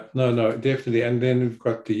 Yeah, no, definitely. And then we've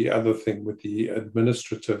got the other thing with the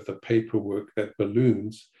administrative, the paperwork that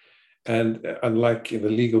balloons. And unlike in the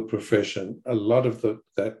legal profession, a lot of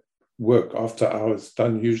that work after hours,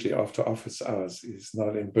 done usually after office hours, is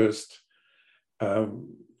not reimbursed.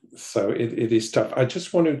 So it is tough. I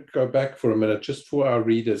just want to go back for a minute, just for our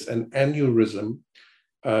readers. An aneurysm,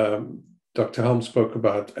 Dr. Helm spoke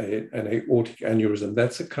about an aortic aneurysm.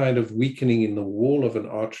 That's a kind of weakening in the wall of an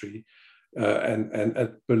artery, and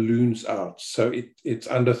it balloons out. So it's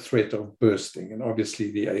under threat of bursting. And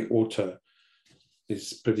obviously the aorta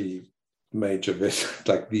is pretty major vessel,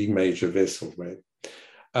 like the major vessel, right?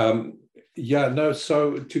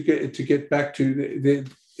 So to get back to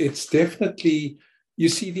it's definitely, you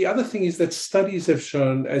see, the other thing is that studies have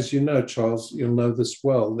shown, as you know, Charles, you'll know this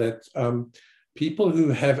well, that people who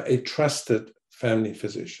have a trusted family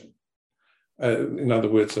physician, in other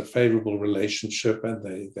words, a favorable relationship,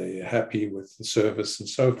 and they're happy with the service and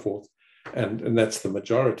so forth, and that's the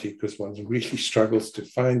majority, because one really struggles to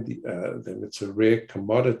find them. It's a rare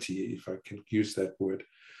commodity, if I can use that word.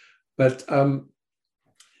 But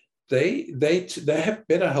they have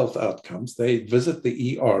better health outcomes. They visit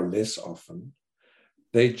the ER less often.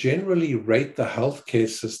 They generally rate the healthcare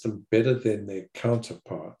system better than their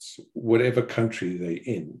counterparts, whatever country they're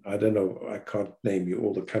in. I don't know, I can't name you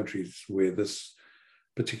all the countries where this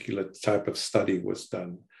particular type of study was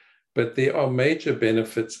done. But there are major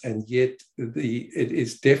benefits, and yet it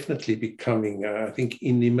is definitely becoming, I think,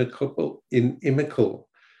 inimical,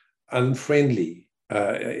 unfriendly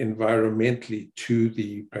environmentally to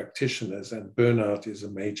the practitioners, and burnout is a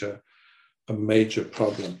major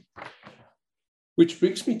problem. Which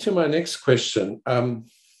brings me to my next question.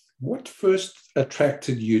 What first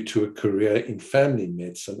attracted you to a career in family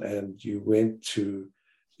medicine, and you went to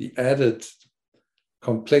the added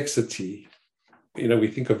complexity? You know, we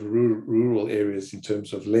think of rural areas in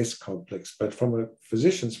terms of less complex, but from a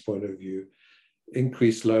physician's point of view,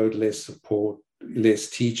 increased load, less support, less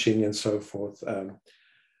teaching, and so forth,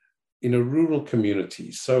 in a rural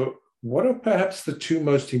community. So what are perhaps the two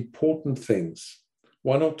most important things,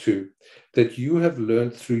 one or two, that you have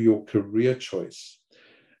learned through your career choice?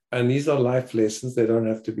 And these are life lessons. They don't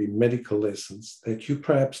have to be medical lessons, that you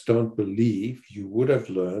perhaps don't believe you would have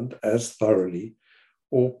learned as thoroughly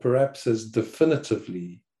or perhaps as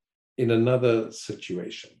definitively in another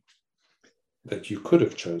situation that you could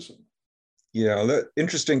have chosen. Yeah,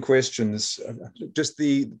 interesting questions. Just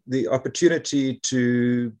the opportunity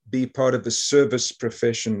to be part of the service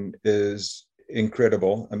profession is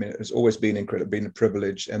incredible. I mean, it's always been incredible, been a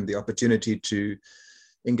privilege, and the opportunity to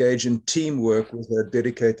engage in teamwork with a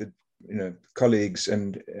dedicated, colleagues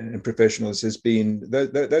and professionals has been,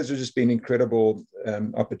 those have just been incredible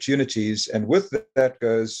opportunities. And with that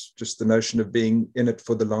goes just the notion of being in it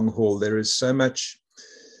for the long haul. There is so much,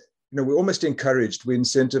 we're almost encouraged, we're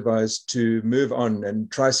incentivized to move on and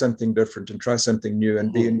try something different and try something new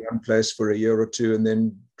and be in one place for a year or two and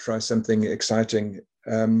then try something exciting.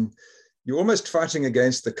 You're almost fighting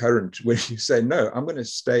against the current when you say, no, I'm going to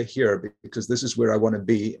stay here because this is where I want to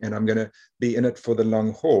be, and I'm going to be in it for the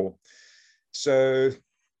long haul. So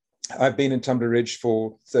I've been in Tumbler Ridge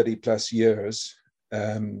for 30 plus years.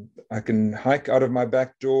 I can hike out of my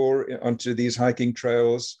back door onto these hiking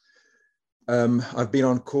trails. I've been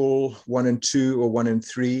on call 1 and 2 or 1 and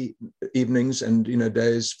 3 evenings and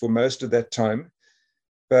days for most of that time.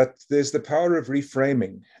 But there's the power of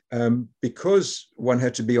reframing. Because one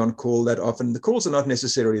had to be on call that often, the calls are not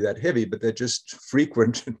necessarily that heavy, but they're just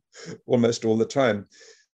frequent almost all the time.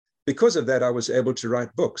 Because of that, I was able to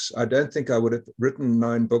write books. I don't think I would have written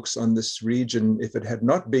 9 books on this region if it had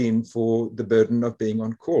not been for the burden of being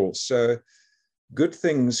on call. So good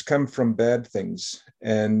things come from bad things.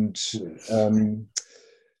 And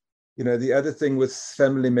the other thing with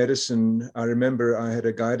family medicine, I remember I had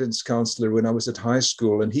a guidance counselor when I was at high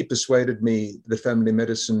school, and he persuaded me that family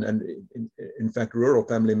medicine, and in fact, rural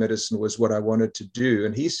family medicine, was what I wanted to do.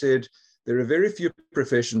 And he said, there are very few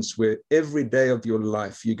professions where every day of your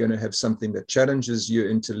life, you're going to have something that challenges you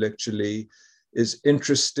intellectually, is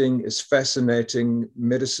interesting, is fascinating.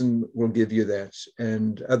 Medicine will give you that.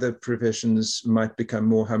 And other professions might become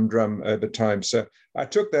more humdrum over time. So I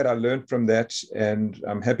took that, I learned from that, and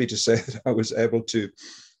I'm happy to say that I was able to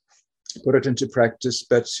put it into practice.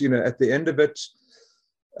 But, at the end of it,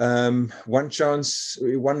 one chance,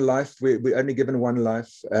 one life, we're only given one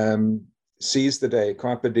life. Seize the day,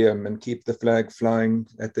 carpe diem, and keep the flag flying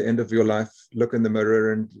at the end of your life. Look in the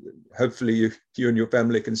mirror, and hopefully you and your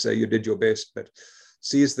family can say you did your best, but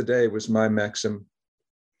seize the day was my maxim.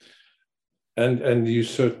 And you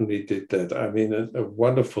certainly did that. I mean, a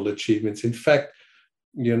wonderful achievement. In fact,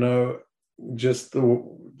 just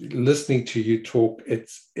listening to you talk,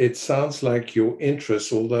 it sounds like your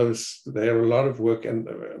interests, although they are a lot of work, and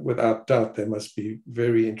without doubt they must be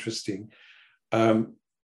very interesting,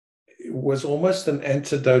 was almost an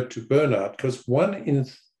antidote to burnout, because one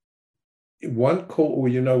call, or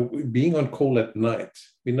being on call at night,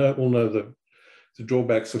 we all know the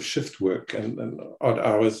drawbacks of shift work and odd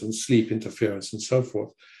hours and sleep interference and so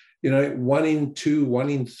forth. 1 in 2, 1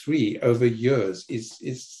 in 3 over years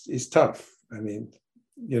is tough. I mean,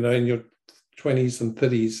 in your 20s and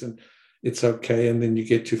 30s, and it's okay, and then you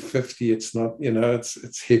get to 50, it's not,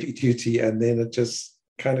 it's heavy duty, and then it just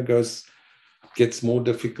kind of gets more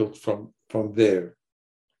difficult from there.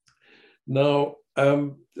 Now,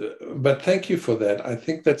 but thank you for that. I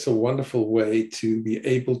think that's a wonderful way to be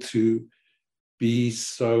able to be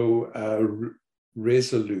so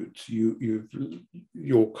resolute.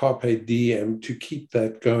 Your carpe diem, to keep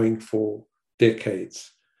that going for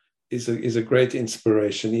decades is a great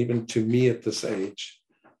inspiration, even to me at this age.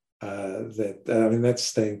 That's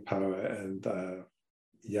staying power, and I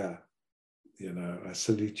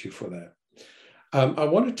salute you for that. I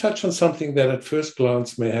want to touch on something that at first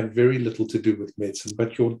glance may have very little to do with medicine,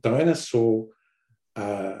 but your dinosaur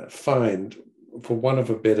find, for want of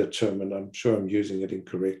a better term, and I'm sure I'm using it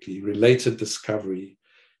incorrectly, related discovery,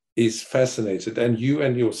 is fascinating. And you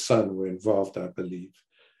and your son were involved, I believe.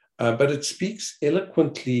 But it speaks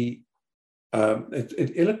eloquently,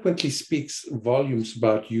 it eloquently speaks volumes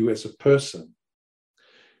about you as a person.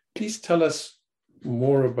 Please tell us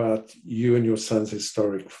more about you and your son's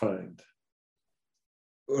historic find.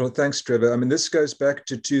 Well, thanks, Trevor. I mean, this goes back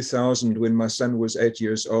to 2000, when my son was 8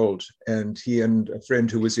 years old, and he and a friend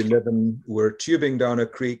who was 11 were tubing down a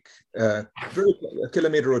creek, a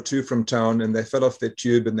kilometer or two from town, and they fell off their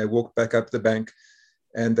tube and they walked back up the bank,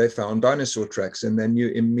 and they found dinosaur tracks, and they knew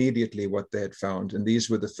immediately what they had found. And these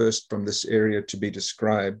were the first from this area to be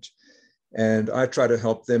described. And I try to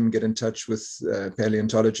help them get in touch with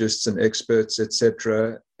paleontologists and experts,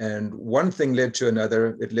 etc. And one thing led to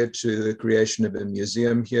another. It led to the creation of a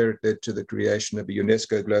museum here. It led to the creation of a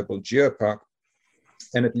UNESCO Global Geopark.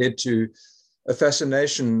 And it led to a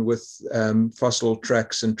fascination with fossil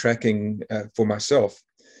tracks and tracking for myself.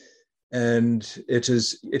 And it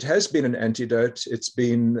has been an antidote. It's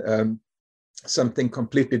been something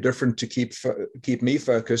completely different to keep me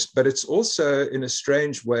focused, but it's also, in a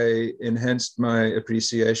strange way, enhanced my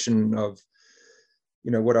appreciation of,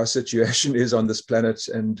 what our situation is on this planet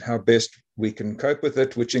and how best we can cope with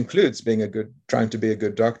it, which includes trying to be a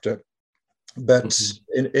good doctor. But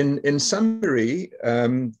in summary,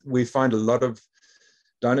 we find a lot of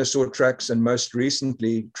dinosaur tracks, and most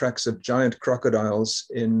recently tracks of giant crocodiles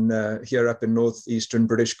here up in northeastern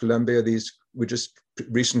British Columbia. These were just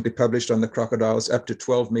recently published on the crocodiles, up to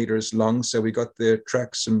 12 meters long. So we got their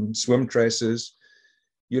tracks and swim traces.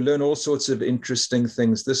 You learn all sorts of interesting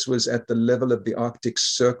things. This was at the level of the Arctic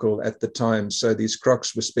Circle at the time. So these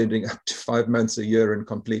crocs were spending up to 5 months a year in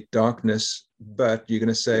complete darkness. But you're going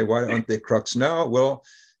to say, why aren't there crocs now? Well,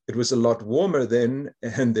 it was a lot warmer then,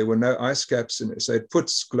 and there were no ice caps. And so it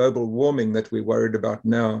puts global warming that we're worried about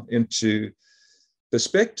now into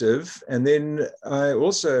perspective. And then I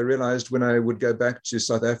also realized, when I would go back to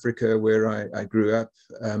South Africa, where I grew up,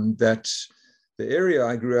 that the area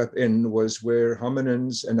I grew up in was where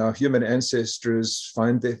hominins and our human ancestors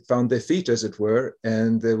found their feet, as it were.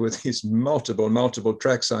 And there were these multiple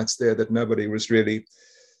track sites there that nobody was really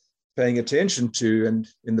paying attention to. And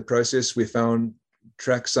in the process, we found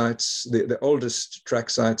track sites, the oldest track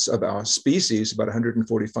sites of our species, about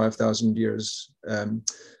 145,000 years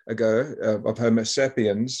ago, of Homo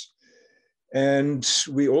sapiens. And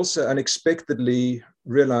we also unexpectedly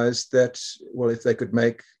realized that, well, if they could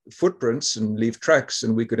make footprints and leave tracks,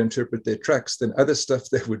 and we could interpret their tracks, then other stuff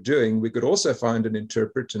they were doing, we could also find and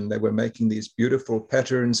interpret. And they were making these beautiful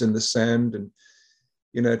patterns in the sand.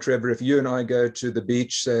 And Trevor, if you and I go to the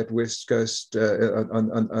beach, say at West Coast,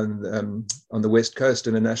 on the West Coast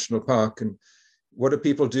in a national park, and what do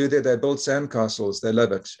people do there? They build sandcastles. They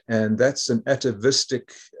love it. And that's an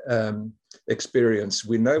atavistic experience.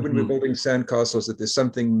 We know when we're building sandcastles that there's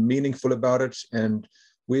something meaningful about it. And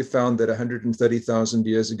we found that 130,000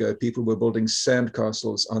 years ago, people were building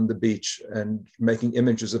sandcastles on the beach and making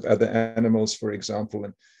images of other animals, for example.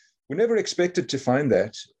 And we never expected to find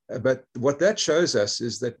that. But what that shows us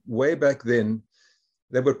is that way back then,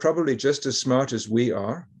 they were probably just as smart as we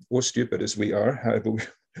are, or stupid as we are, however we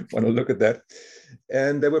want to look at that.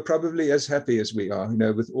 And they were probably as happy as we are.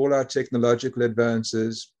 With all our technological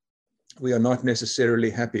advances, we are not necessarily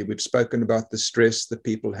happy. We've spoken about the stress that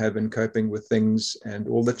people have in coping with things and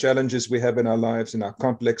all the challenges we have in our lives, in our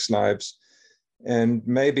complex lives. and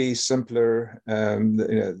maybe simpler,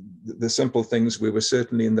 the simple things. We were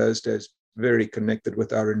certainly in those days very connected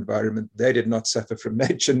with our environment. They did not suffer from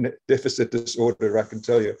nature deficit disorder, I can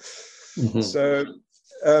tell you. Mm-hmm. So,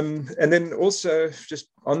 and then also just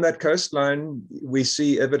on that coastline, we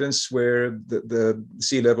see evidence where the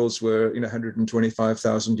sea levels were,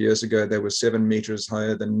 125,000 years ago, they were 7 meters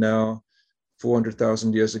higher than now.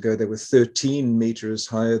 400,000 years ago, they were 13 meters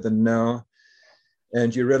higher than now.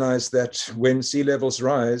 And you realize that when sea levels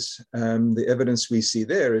rise, the evidence we see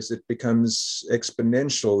there is it becomes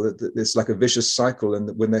exponential. It's like a vicious cycle.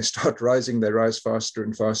 And when they start rising, they rise faster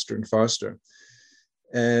and faster and faster.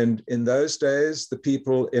 And in those days, the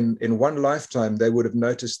people in one lifetime, they would have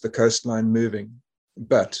noticed the coastline moving,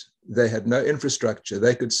 but they had no infrastructure.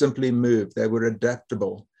 They could simply move. They were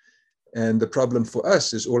adaptable. And the problem for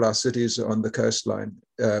us is all our cities are on the coastline.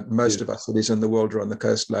 Most of our cities in the world are on the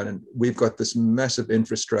coastline, and we've got this massive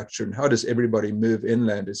infrastructure. And how does everybody move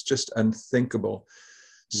inland? It's just unthinkable.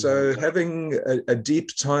 So having a deep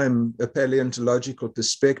time, a paleontological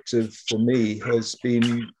perspective for me has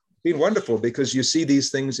been wonderful, because you see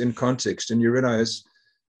these things in context and you realize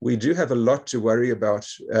we do have a lot to worry about.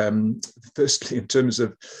 Firstly, in terms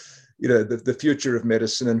of the future of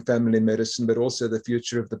medicine and family medicine, but also the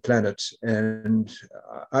future of the planet. And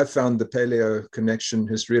I found the paleo connection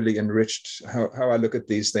has really enriched how I look at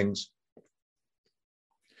these things.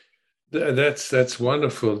 That's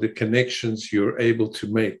wonderful, the connections you're able to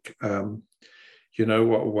make.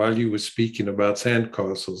 While you were speaking about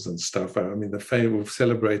sandcastles and stuff, I mean, we've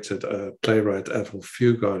celebrated playwright Adolf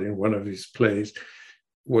Fugard in one of his plays.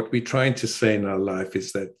 What we're trying to say in our life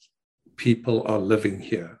is that people are living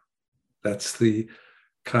here. That's the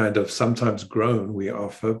kind of sometimes groan we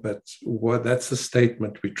offer, but that's the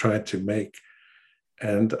statement we try to make.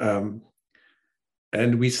 And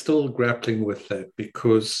we're still grappling with that,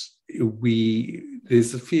 because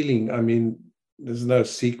there's a feeling, I mean, there's no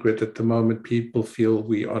secret at the moment, people feel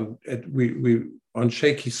we on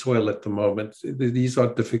shaky soil at the moment. These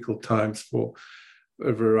are difficult times for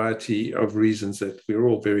a variety of reasons that we're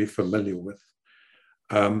all very familiar with.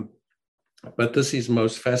 But this is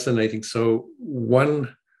most fascinating. So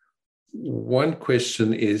one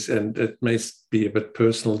question is, and it may be a bit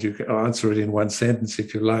personal, you can answer it in one sentence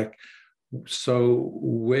if you like. So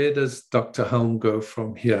where does Dr. Helm go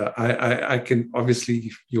from here? I can,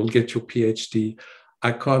 obviously, you'll get your PhD.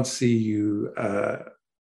 I can't see you,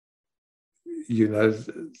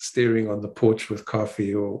 staring on the porch with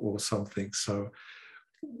coffee or something. So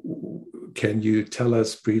can you tell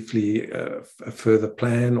us briefly a further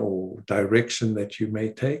plan or direction that you may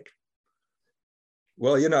take?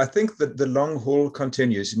 Well, I think that the long haul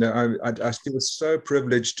continues. I feel so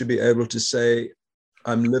privileged to be able to say,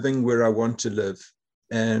 I'm living where I want to live,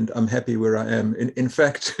 and I'm happy where I am. In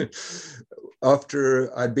fact,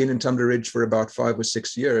 after I'd been in Tumbler Ridge for about 5 or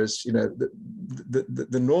 6 years,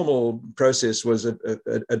 the normal process was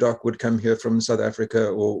a doc would come here from South Africa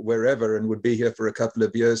or wherever and would be here for a couple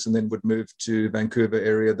of years and then would move to Vancouver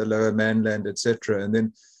area, the Lower Mainland, etc. And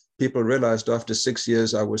then people realized after 6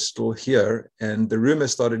 years I was still here, and the rumor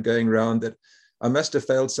started going around that I must have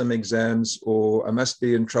failed some exams, or I must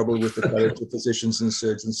be in trouble with the college of physicians and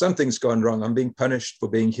surgeons. Something's gone wrong. I'm being punished for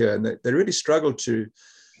being here. And they really struggled to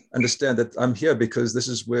understand that I'm here because this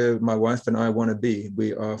is where my wife and I want to be.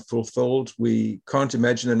 We are fulfilled. We can't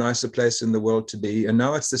imagine a nicer place in the world to be. And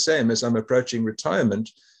now it's the same as I'm approaching retirement.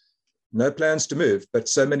 No plans to move, but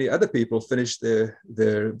so many other people finish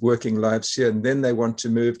their working lives here, and then they want to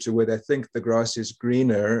move to where they think the grass is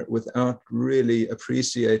greener without really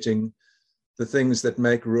appreciating the things that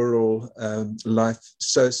make rural life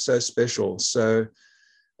so special. So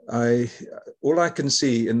all I can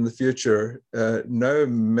see in the future, no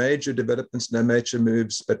major developments, no major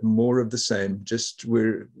moves, but more of the same. Just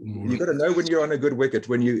you got to know when you're on a good wicket,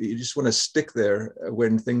 when you just want to stick there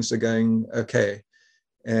when things are going okay.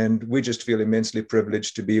 And we just feel immensely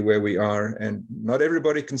privileged to be where we are. And not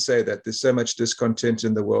everybody can say that. There's so much discontent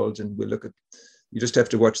in the world, and you just have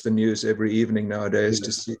to watch the news every evening nowadays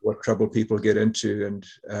to see what trouble people get into, and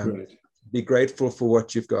be grateful for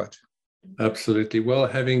what you've got. Absolutely. Well,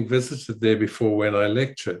 having visited there before when I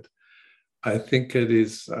lectured, I think it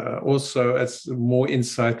is also, it's more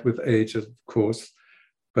insight with age, of course,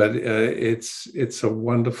 but it's a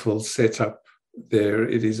wonderful setup there.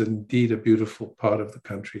 It is indeed a beautiful part of the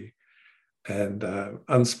country, and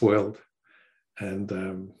unspoiled.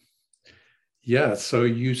 And so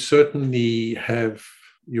you certainly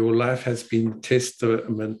your life has been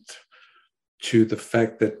testament to the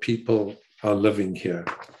fact that people are living here.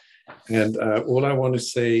 And all I want to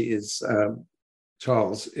say is,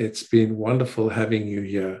 Charles, it's been wonderful having you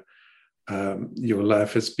here. your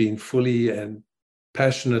life has been fully and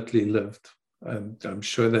passionately lived. And I'm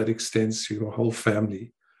sure that extends to your whole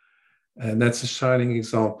family. And that's a shining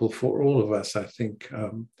example for all of us, I think.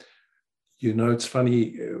 It's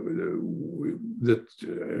funny that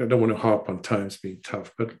I don't want to harp on times being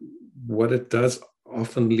tough, but what it does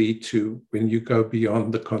often lead to when you go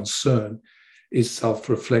beyond the concern is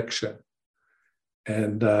self-reflection.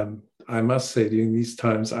 And I must say, during these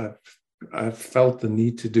times, I've felt the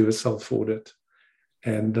need to do a self-audit.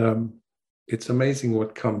 And it's amazing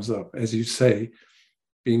what comes up. As you say,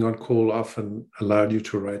 being on call often allowed you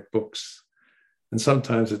to write books. And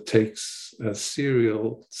sometimes it takes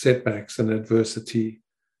serial setbacks and adversity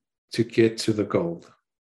to get to the goal.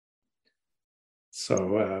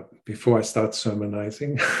 So before I start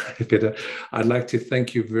sermonizing, I'd like to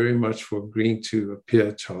thank you very much for agreeing to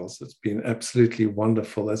appear, Charles. It's been absolutely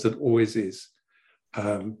wonderful, as it always is,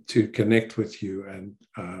 to connect with you. And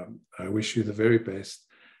I wish you the very best.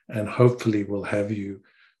 And hopefully we'll have you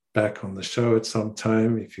back on the show at some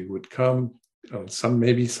time, if you would come, on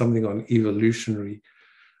maybe something on evolutionary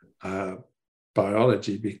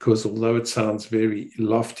biology, because although it sounds very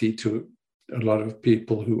lofty to a lot of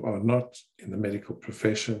people who are not in the medical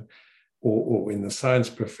profession or in the science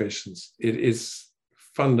professions, it is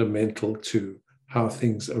fundamental to how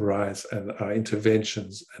things arise and our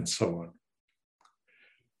interventions and so on.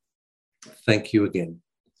 Thank you again.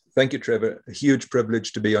 Thank you, Trevor. A huge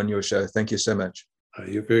privilege to be on your show. Thank you so much.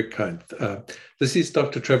 You're very kind. This is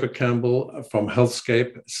Dr. Trevor Campbell from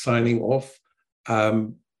Healthscape signing off.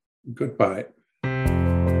 Goodbye.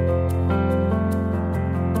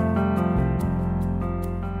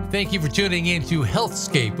 Thank you for tuning in to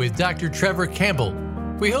Healthscape with Dr. Trevor Campbell.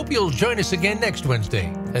 We hope you'll join us again next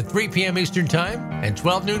Wednesday at 3 p.m. Eastern Time and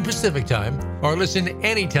 12 noon Pacific Time, or listen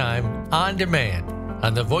anytime on demand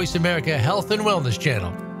on the Voice America Health and Wellness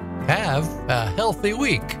Channel. Have a healthy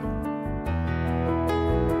week.